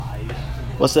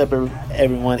What's up,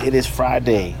 everyone? It is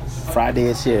Friday. Friday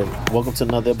is here. Welcome to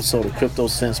another episode of Crypto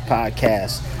Sense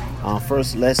Podcast.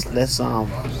 First, let's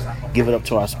give it up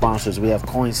to our sponsors. We have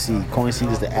CoinSeed.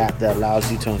 CoinSeed is the app that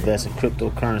allows you to invest in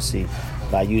cryptocurrency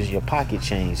by using your pocket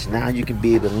change. Now you can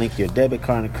be able to link your debit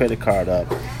card and credit card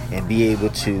up and be able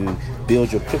to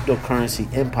build your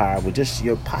cryptocurrency empire with just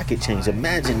your pocket change.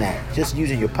 Imagine that, just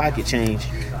using your pocket change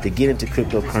to get into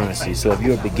cryptocurrency. So if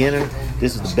you're a beginner,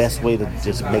 this is the best way to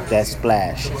just make that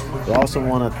splash. We also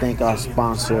want to thank our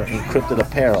sponsor, Encrypted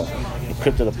Apparel.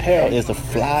 Encrypted Apparel is the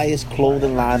flyest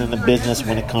clothing line in the business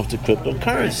when it comes to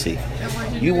cryptocurrency.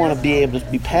 You want to be able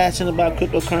to be passionate about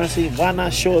cryptocurrency? Why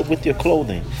not show it with your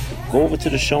clothing? Go over to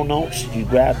the show notes. You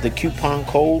grab the coupon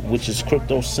code, which is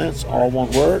CryptoSense, all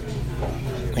one word,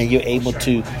 and you're able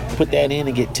to put that in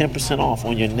and get 10% off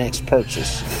on your next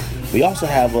purchase. We also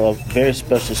have a very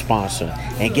special sponsor,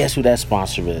 and guess who that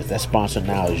sponsor is? That sponsor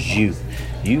now is you.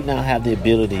 You now have the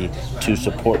ability to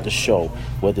support the show,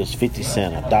 whether it's 50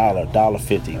 cents, $1,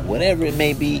 $1.50, whatever it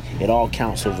may be, it all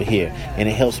counts over here. And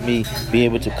it helps me be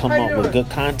able to come up with good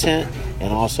content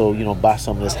and also, buy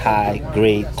some of this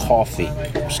high-grade coffee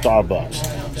from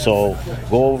Starbucks. So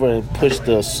go over and push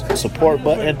the support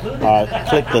button or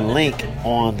click the link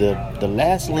on the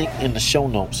last link in the show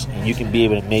notes, and you can be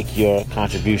able to make your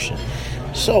contribution.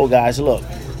 So, guys, look,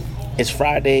 it's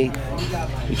Friday.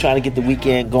 We try to get the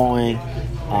weekend going.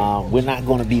 We're not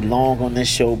going to be long on this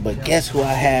show, but guess who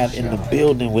I have in the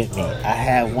building with me? I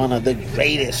have one of the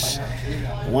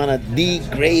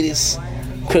greatest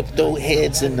crypto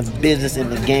heads in the business, in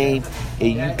the game.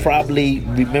 And you probably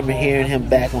remember hearing him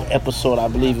back on episode, I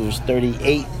believe it was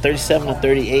 37 or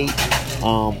 38.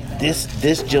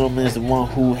 This gentleman is the one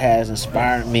who has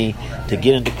inspired me to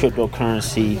get into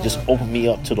cryptocurrency, just opened me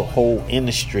up to the whole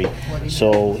industry.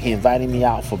 So he invited me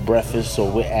out for breakfast. So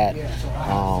we're at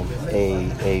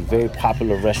a very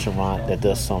popular restaurant that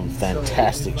does some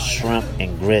fantastic shrimp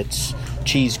and grits,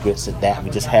 cheese grits at that. We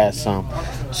just had some.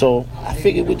 So I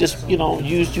figured we'd just,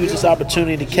 use this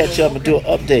opportunity to catch up and do an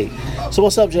update. So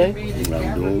what's up, Jay?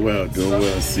 I'm doing well,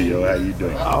 CEO. How you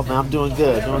doing? Oh, man, I'm doing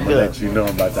good, I'm gonna let you know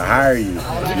I'm about to hire you.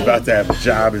 You're about to have a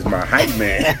job as my hype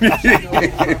man.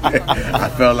 I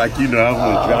felt like, I was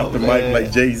gonna drop the mic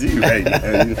like Jay-Z right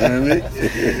now. You know what I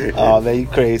mean? Oh, man, you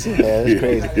crazy, man. It's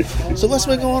crazy. So what's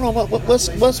been going on?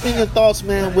 What's been your thoughts,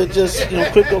 man, with just,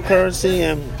 cryptocurrency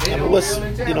and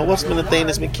what's been the thing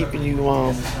that's been keeping you,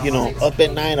 up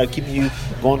at night or keeping you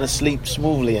going to sleep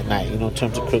smoothly at night, in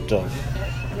terms of crypto?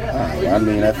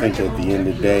 I think at the end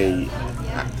of the day,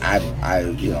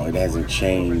 it hasn't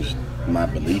changed my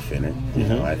belief in it.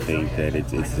 I think that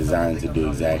it's designed to do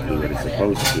exactly what it's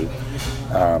supposed to.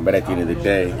 But at the end of the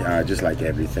day, just like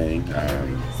everything,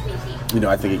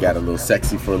 I think it got a little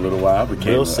sexy for a little while,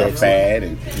 became a fad,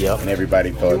 and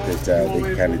everybody thought that they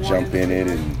could kind of jump in it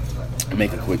and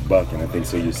make a quick buck. And I think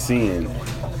so. You're seeing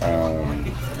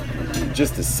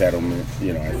just the settlement.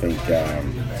 I think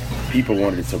people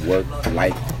wanted it to work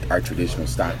like our traditional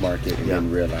stock market, and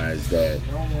then realized that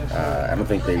I don't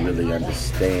think they really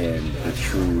understand the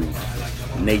true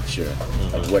nature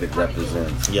of what it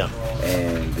represents,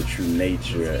 and the true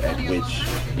nature at which,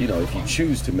 if you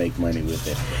choose to make money with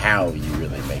it, how you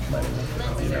really make money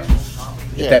with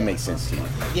it, if that makes sense to you.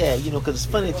 Yeah, because it's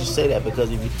funny that you say that,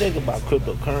 because if you think about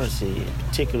cryptocurrency, in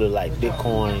particular like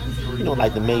Bitcoin,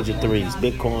 like the major threes,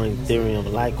 Bitcoin, Ethereum,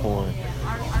 and Litecoin,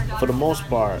 for the most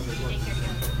part,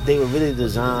 they were really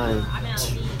designed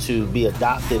to be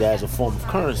adopted as a form of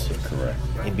currency. Correct.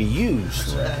 And be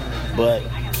used. Correct. But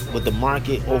with the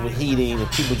market overheating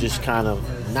and people just kind of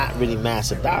not really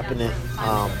mass adopting it,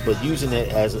 but using it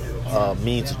as a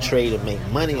means to trade and make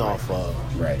money off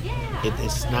of, right.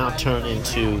 It's now turned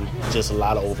into just a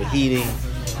lot of overheating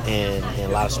and a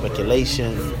lot of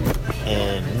speculation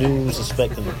and news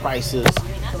expecting the prices,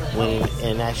 when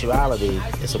in actuality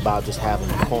it's about just having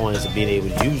the coins and being able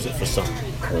to use it for something.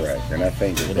 Correct. And I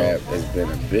think that has been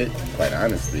a bit, quite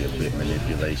honestly, a bit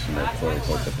manipulation of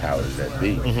quote-unquote the powers that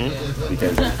be.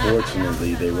 Because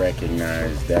unfortunately they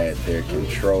recognize that their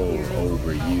control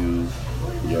over you,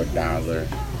 your dollar,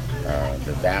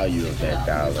 the value of that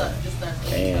dollar,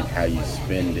 and how you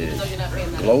spend it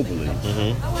globally,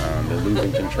 they're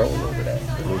losing control over that.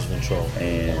 Losing control.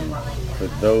 And for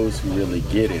those who really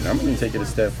get it, I'm going to take it a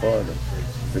step farther.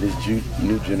 For this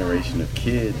new generation of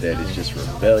kid that is just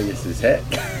rebellious as heck.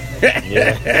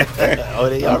 Oh,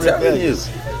 they are rebellious.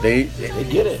 They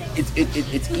get it.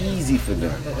 It's easy for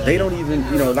them. They don't even,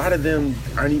 a lot of them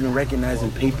aren't even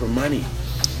recognizing paper money.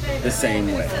 the same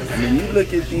way. I mean, you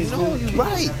look at these. No, you're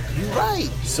right. You're right.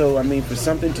 So I mean, for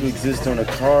something to exist on a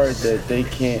card that they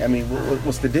can't, I mean,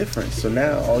 what's the difference? So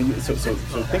now all you, so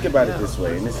think about it this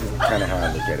way, and this is kind of how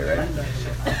I look at it,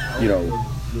 right? You know,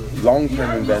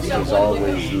 long-term investors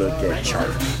always look at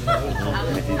charts.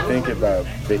 And if you think about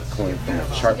Bitcoin from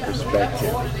a chart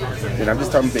perspective, and I'm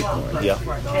just talking Bitcoin,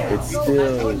 it's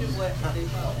still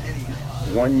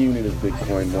one unit of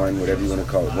Bitcoin, whatever you want to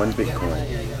call it, one Bitcoin,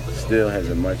 still has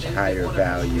a much higher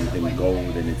value than gold,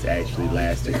 and it's actually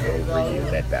lasted for over a year,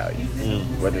 that value.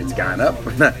 Whether it's gone up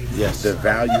or not, the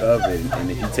value of it, and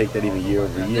if you take that even year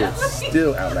over year, it's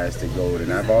still outlasted gold.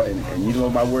 And and you know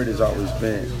my word has always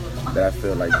been that I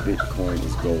feel like Bitcoin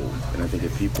is gold. And I think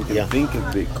if people can think of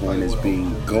Bitcoin as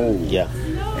being gold,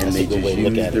 and they just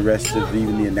use the rest of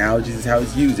even the analogies is how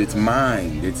it's used. It's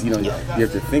mined. It's, you know, you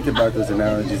have to think about those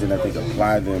analogies and I think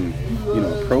apply them, you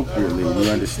know, appropriately. You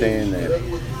understand that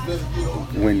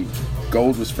when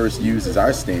gold was first used as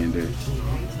our standard,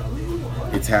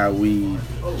 it's how we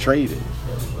traded.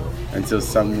 Until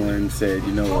someone said,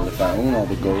 you know, well, if I own all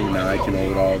the gold, now I can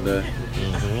own all the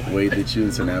way that you,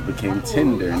 and so now it became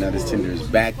Tinder. Now this Tinder is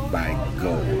backed by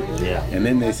gold. And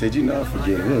then they said, you know,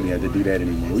 forget it, we don't have to do that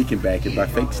anymore. We can back it by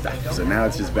fake stuff. So now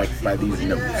it's just backed by these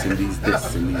notes and these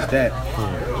this and these that.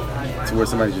 To where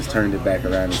somebody just turned it back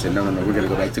around and said, no, we're going to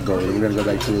go back to gold. We're going to go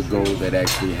back to a gold that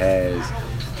actually has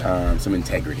some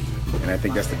integrity. And I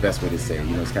think that's the best way to say it.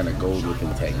 You know, it's kind of gold with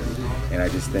integrity. And I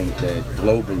just think that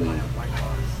globally,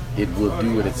 it will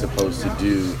do what it's supposed to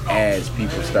do as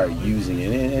people start using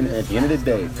it. And at the end of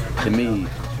the day, to me,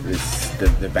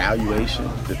 the valuation,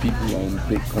 the people who own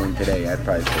Bitcoin today, I'd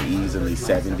probably say easily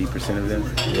 70% of them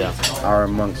are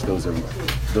amongst those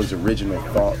original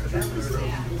thought,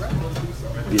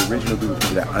 the original group of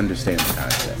people that understand the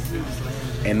concept.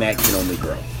 And that can only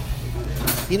grow.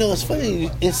 You know, it's funny.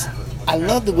 I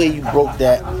love the way you broke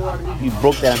that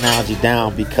analogy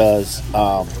down, because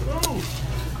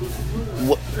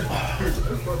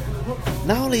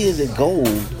not only is it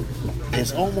gold,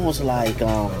 it's almost like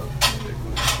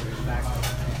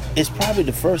it's probably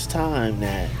the first time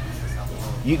that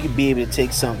you could be able to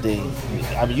take something.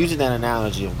 I'm using that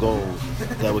analogy of gold,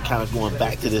 that we're kind of going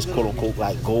back to this quote unquote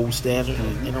like gold standard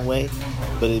in a way,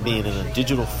 but it being in a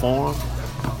digital form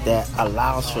that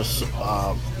allows for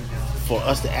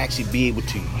us to actually be able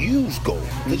to use gold.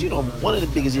 Because, you know, one of the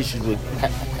biggest issues with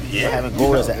having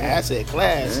gold as an asset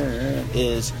class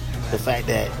is the fact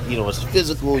that, you know, it's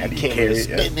physical, you can't really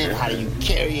spend it, how do you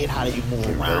carry it, how do you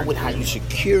move around with it, how you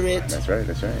secure it. That's right.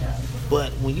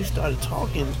 But when you started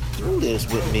talking through this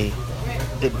with me,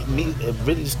 it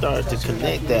really started to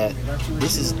connect that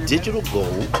this is digital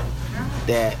gold,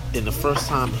 that in the first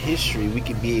time in history we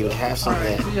can be able to have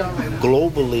something that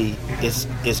globally is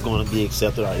going to be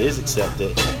accepted, or is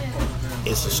accepted.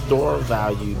 It's a store of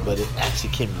value, but it actually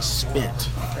can be spent.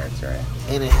 That's right.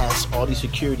 And it has all these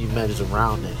security measures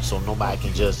around it, so nobody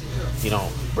can just, you know,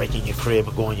 break in your crib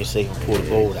or go in your safe and pull the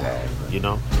gold out. You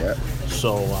know. Yeah.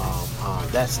 So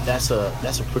that's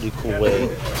a pretty cool way,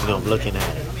 you know, of looking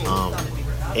at it.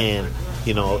 And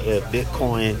you know, if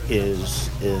Bitcoin is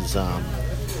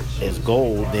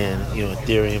gold, then, you know,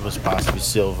 Ethereum is possibly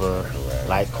silver,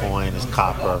 Litecoin is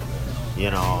copper,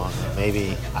 you know,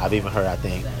 maybe I've even heard, I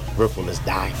think Ripple is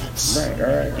diamonds.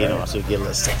 Right. You know, so you get a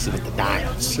little sexy with the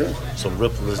diamonds. Sure. So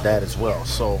Ripple is that as well.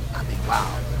 So I mean,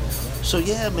 wow. So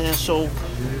yeah, man. So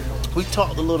we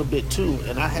talked a little bit too,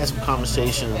 and I had some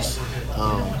conversations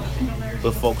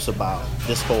with folks about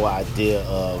this whole idea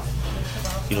of,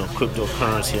 you know,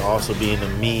 cryptocurrency also being the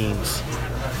means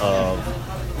of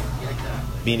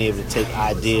being able to take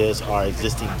ideas or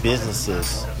existing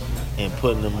businesses and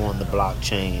putting them on the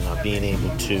blockchain, or being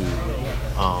able to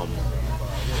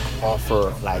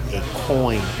offer like a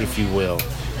coin, if you will,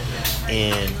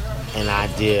 and an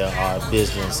idea or a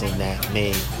business, and that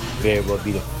may very well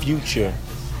be the future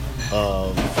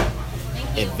of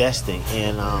investing.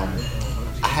 And I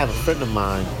have a friend of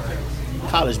mine,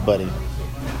 college buddy,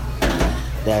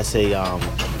 that's a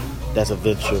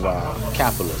venture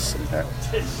capitalist,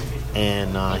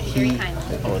 and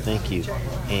thank you.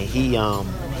 And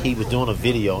he was doing a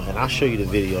video, and I'll show you the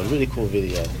video. A really cool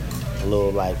video, a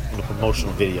little like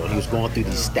promotional video. He was going through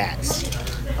these stats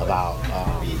about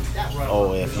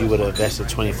if you would have invested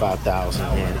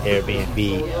 $25,000 in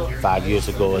Airbnb 5 years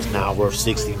ago, it's now worth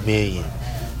 $60 million.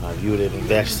 If you would have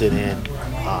invested in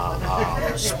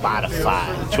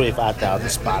Spotify,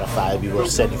 $25,000 Spotify would be worth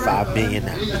 $75 million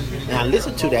now. And I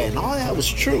listened to that, and all that was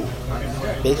true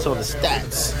based on the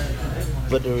stats.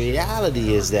 But the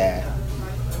reality is that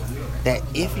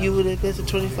if you would have invested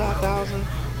 $25,000,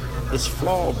 it's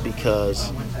flawed,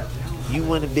 because you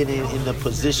wouldn't have been in the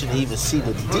position to even see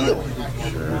the deal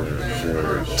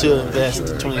Sure. to invest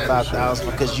the $25,000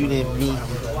 because you didn't meet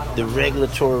the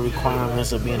regulatory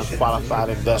requirements of being a qualified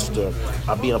investor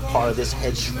or being a part of this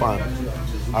hedge fund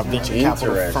or venture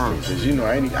capital firm. Because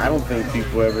I don't think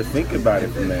people ever think about it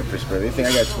from that perspective. They think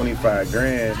I got 25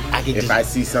 grand. If I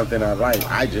see something I like,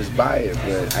 I just buy it.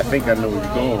 But I think I know where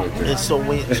you're going with this. And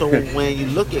so when you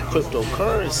look at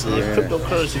cryptocurrency, if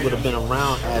cryptocurrency would have been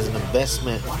around as an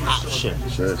investment option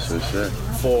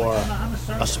for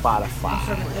a Spotify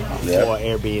or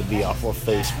Airbnb or for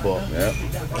Facebook,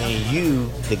 and you,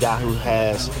 the guy who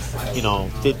has,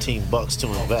 $15 to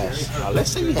invest,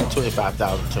 let's say you had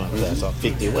 $25,000 to invest or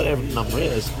 50, whatever the number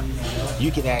is,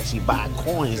 you can actually buy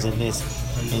coins in this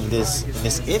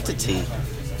entity.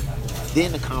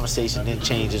 Then the conversation then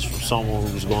changes from someone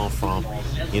who's going from,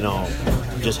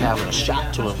 just having a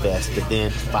shot to invest, but then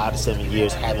 5 to 7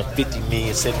 years having 50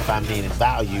 million, 75 million in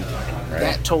value.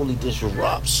 That totally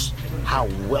disrupts how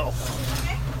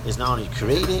wealth is not only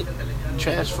created,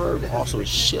 transferred, but also it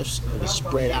shifts and it's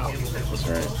spread out.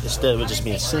 Instead of it just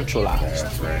being centralized.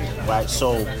 Right?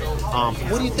 So,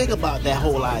 what do you think about that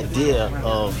whole idea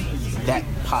of that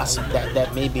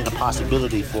may be a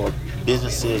possibility for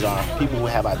businesses or people who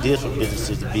have ideas for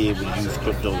businesses to be able to use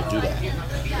crypto to do that?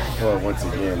 Well, once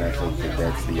again, I think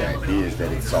that's the idea, is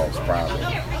that it solves problems.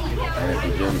 And it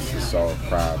begins to solve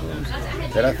problems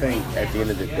that I think at the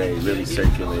end of the day really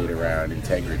circulate around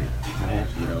integrity.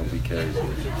 Because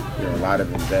a lot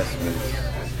of investments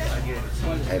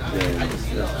have been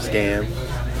scams.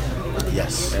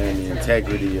 Yes. And the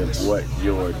integrity of what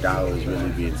your dollar is really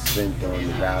being spent on,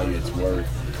 the value it's worth,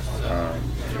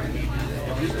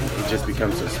 it just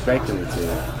becomes so speculative.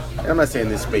 And I'm not saying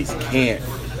this space can't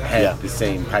have the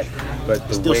same hype, but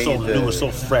the still way so new and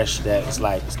so fresh that it's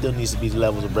like it still needs to be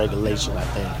levels of regulation, I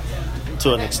think,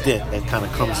 to an extent that kind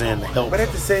of comes in to help. But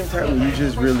at the same time, when you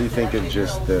just really think of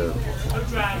just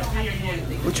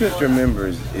what you have to remember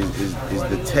is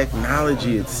the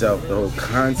technology itself, the whole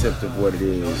concept of what it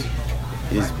is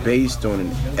based on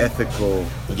an ethical.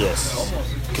 Yes.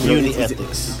 Community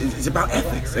ethics. It's about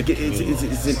ethics. Like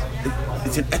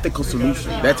it's an ethical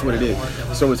solution. That's what it is.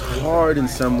 So it's hard in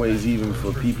some ways, even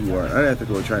for people who are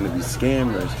unethical or trying to be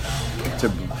scammers,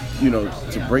 to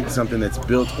break something that's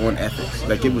built on ethics.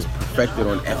 Like it was perfected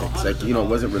on ethics. Like it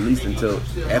wasn't released until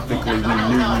ethically we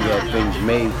knew we had things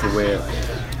made to where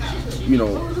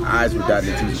eyes were dotted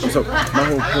and T's. So my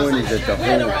whole point is that the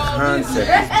whole concept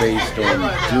is based on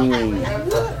doing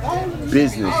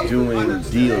business, doing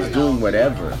deals, doing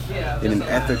whatever in an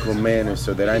ethical manner,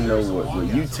 so that I know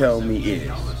what you tell me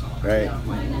is, right?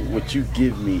 What you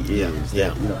give me is.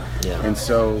 And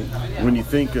so when you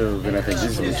think of, and I think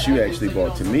this is what you actually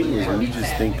brought to me, is when you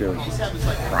just think of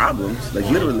problems, like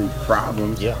literally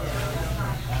problems.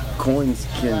 Coins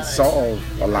can solve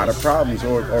a lot of problems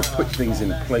or put things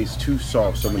in place to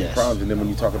solve so many problems. And then when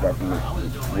you talk about from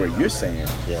where you're saying,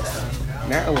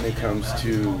 now when it comes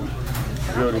to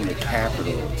building the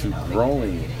capital, to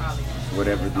growing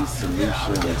whatever these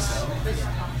solutions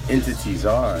entities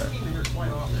are,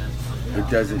 it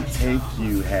doesn't take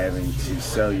you having to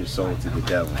sell your soul to the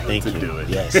devil to do it.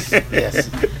 Yes.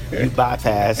 You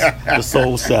bypass the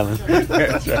soul selling.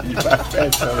 That's right. You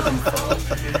bypass selling your soul.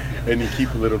 And you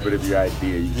keep a little bit of your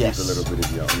idea. You keep a little bit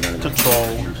of your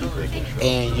control.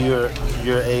 And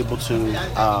you're able to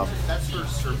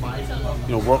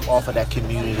work off of that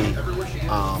community,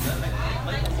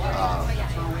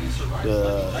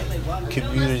 the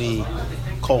community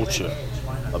culture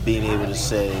of being able to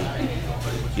say,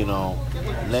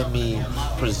 let me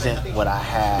present what I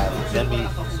have. Let me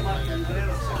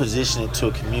position it to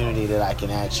a community that I can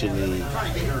actually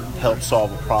help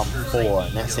solve a problem for.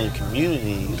 And that same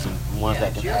community is ones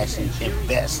that can actually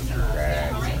invest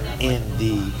in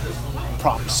the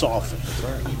problem solving.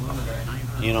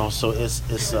 So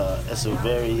it's a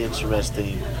very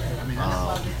interesting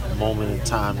moment in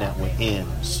time that we're in.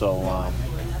 So,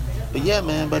 but yeah,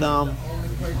 man. But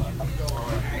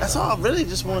that's all. I really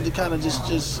just wanted to kind of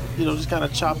just kind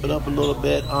of chop it up a little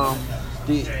bit.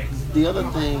 The other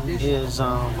thing is,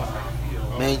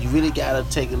 man, you really got to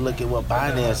take a look at what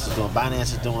Binance is doing.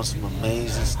 Binance is doing some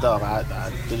amazing stuff. I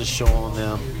did a show on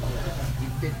them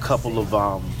a couple of,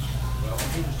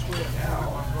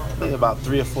 maybe about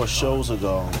 3 or 4 shows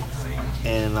ago.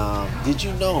 And did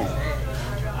you know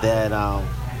that,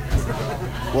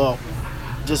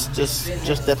 just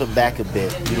stepping back a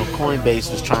bit, Coinbase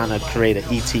was trying to create an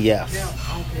ETF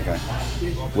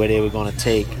where they were going to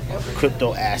take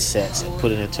crypto assets and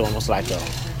put it into almost like a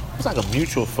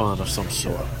mutual fund of some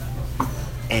sort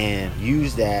and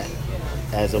use that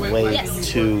as a way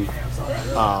to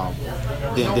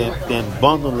then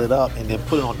bundle it up and then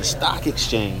put it on the stock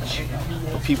exchange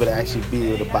for people to actually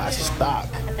be able to buy stock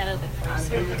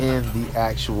in the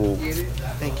actual.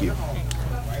 Thank you.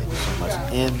 Thank you so much.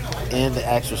 In the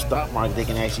actual stock market, they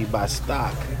can actually buy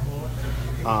stock.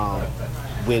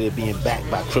 With it being backed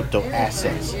by crypto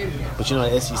assets. But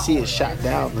the SEC has shot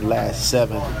down the last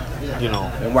 7,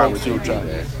 And why would you do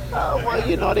that?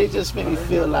 Well, they just make me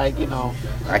feel like,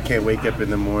 I can't wake up in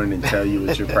the morning and tell you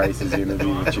what your price is going to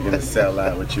be, what you're going to sell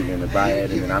at, what you're going to buy at,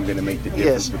 and then I'm going to make the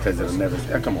difference because it'll never.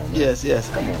 Come on, man. Yes.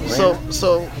 Come on, man.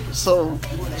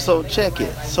 So check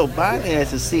it. So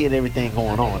Binance is seeing everything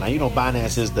going on. Now,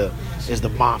 Binance is the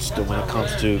monster when it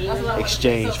comes to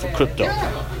exchange for crypto.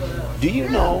 Do you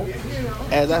know,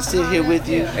 as I sit here with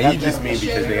you... And you just mean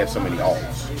because they have so many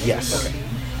alts? Yes. Okay.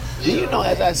 Do you know,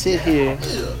 as I sit here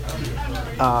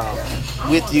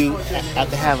with you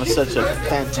after having such a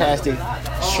fantastic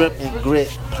shrimp and grit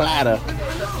platter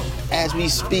as we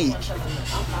speak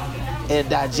and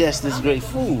digest this great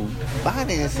food,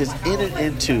 Binance has entered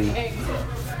into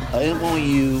an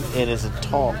MOU and is in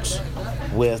talks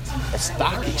with a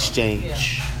stock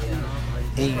exchange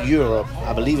in Europe.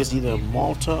 I believe it's either in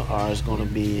Malta or it's going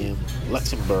to be in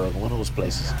Luxembourg, one of those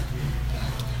places.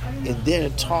 And they're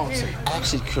in talks of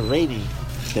actually creating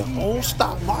their own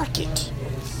stock market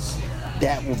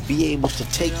that will be able to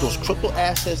take those crypto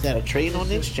assets that are trading on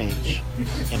the exchange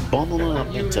and bundle them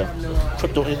up into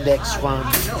crypto index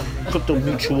funds, crypto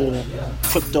mutual,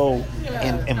 crypto,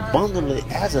 and bundle it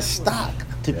as a stock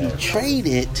to be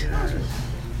traded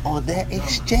on that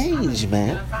exchange,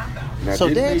 man. Now, So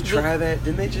didn't they try that?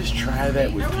 Didn't they just try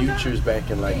that with futures back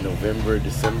in like November,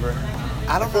 December?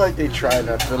 I don't feel like they tried.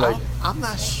 I feel like I'm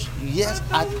not. Yes,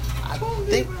 I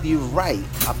think you're right.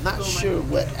 I'm not sure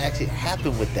what actually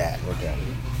happened with that. Okay.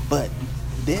 But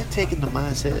they're taking the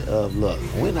mindset of, look,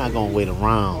 we're not going to wait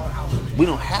around. We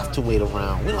don't have to wait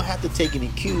around. We don't have to take any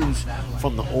cues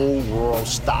from the old world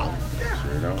stock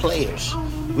players.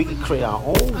 We can create our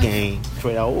own game,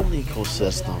 create our own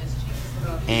ecosystem,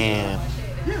 and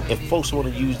if folks want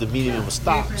to use the medium of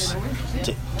stocks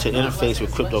to interface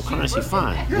with cryptocurrency,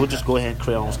 fine. We'll just go ahead and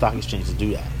create our own stock exchange to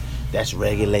do that. That's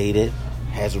regulated,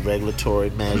 has regulatory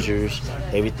measures,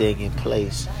 everything in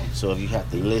place. So if you have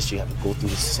to list, you have to go through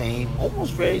the same,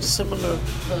 almost very similar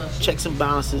checks and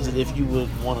balances that if you would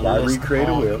want to list. Recreate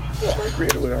a will.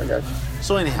 Recreate a will, I got you.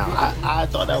 So anyhow, I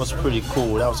thought that was pretty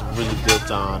cool. That was some really good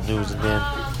news. And then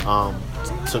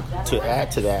to add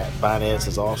to that, Binance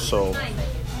has also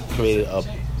created a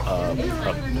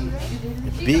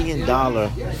 $1 billion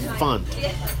fund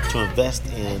to invest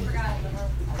in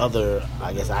other,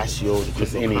 I guess, ICOs,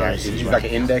 cryptocurrencies. It's like an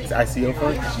index ICO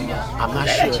fund? I'm not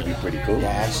sure. That actually be pretty cool.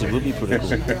 That actually would be pretty cool.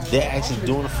 They're actually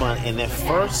doing a fund, and their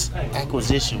first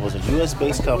acquisition was a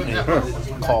U.S.-based company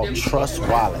called Trust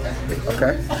Wallet.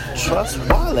 Okay. Trust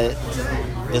Wallet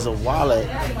is a wallet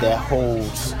that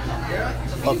holds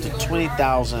up to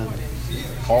 20,000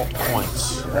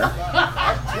 altcoins.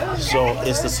 So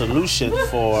it's the solution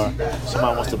for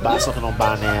somebody wants to buy something on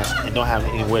Binance and don't have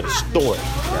anywhere to store it.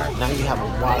 Now you have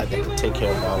a wallet that can take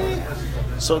care of all of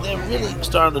that. So they're really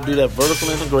starting to do that vertical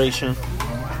integration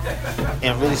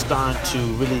and really starting to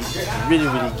really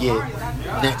get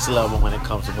next level when it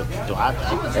comes to what they do.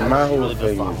 And my whole really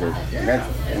thing is that,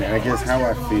 and I guess how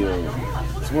I feel,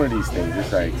 it's one of these things.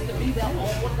 It's like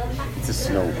it's a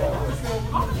snowball,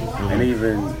 and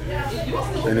even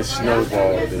in a snowball,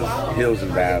 there's hills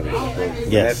and valleys. But when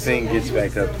that thing gets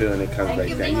back uphill and it comes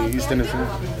back down, you still in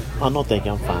Oh no, thank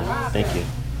you. I'm fine. Thank you.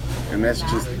 And that's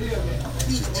just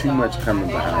too much coming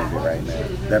behind it right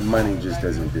now. That money just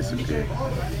doesn't disappear.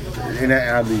 And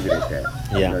I'll leave it at that.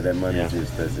 Yeah. That money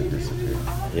just doesn't disappear.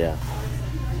 Yeah.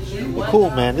 Well, cool,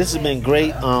 man. This has been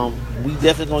great. We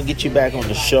definitely gonna get you back on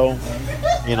the show.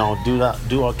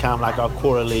 Do our kind of like our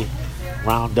quarterly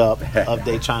roundup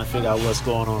update, trying to figure out what's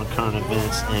going on in current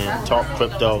events and talk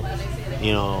crypto.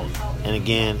 And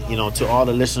again, to all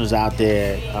the listeners out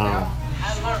there,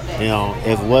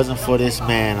 if it wasn't for this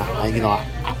man,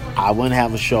 I wouldn't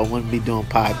have a show. I wouldn't be doing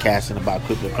podcasting about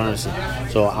cryptocurrency.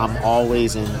 So I'm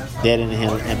always indebted to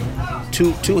him and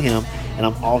to him, and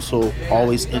I'm also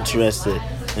always interested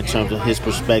in terms of his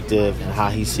perspective and how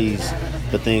he sees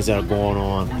the things that are going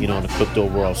on, in the crypto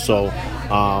world. So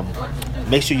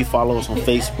make sure you follow us on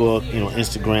Facebook,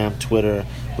 Instagram, Twitter.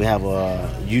 We have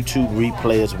a YouTube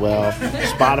replay as well.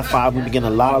 Spotify, we've been getting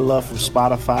a lot of love from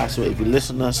Spotify. So if you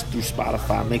listen to us through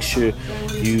Spotify, make sure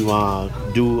you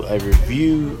do a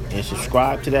review and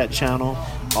subscribe to that channel.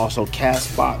 Also,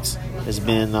 Castbox has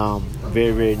been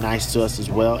very, very nice to us as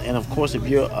well. And of course, if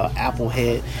you're an Apple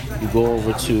head, you go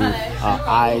over to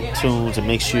iTunes and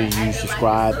make sure you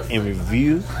subscribe and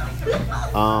review,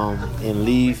 and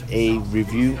leave a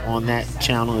review on that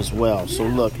channel as well. So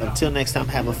look, until next time,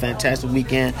 have a fantastic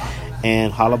weekend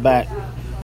and holla back.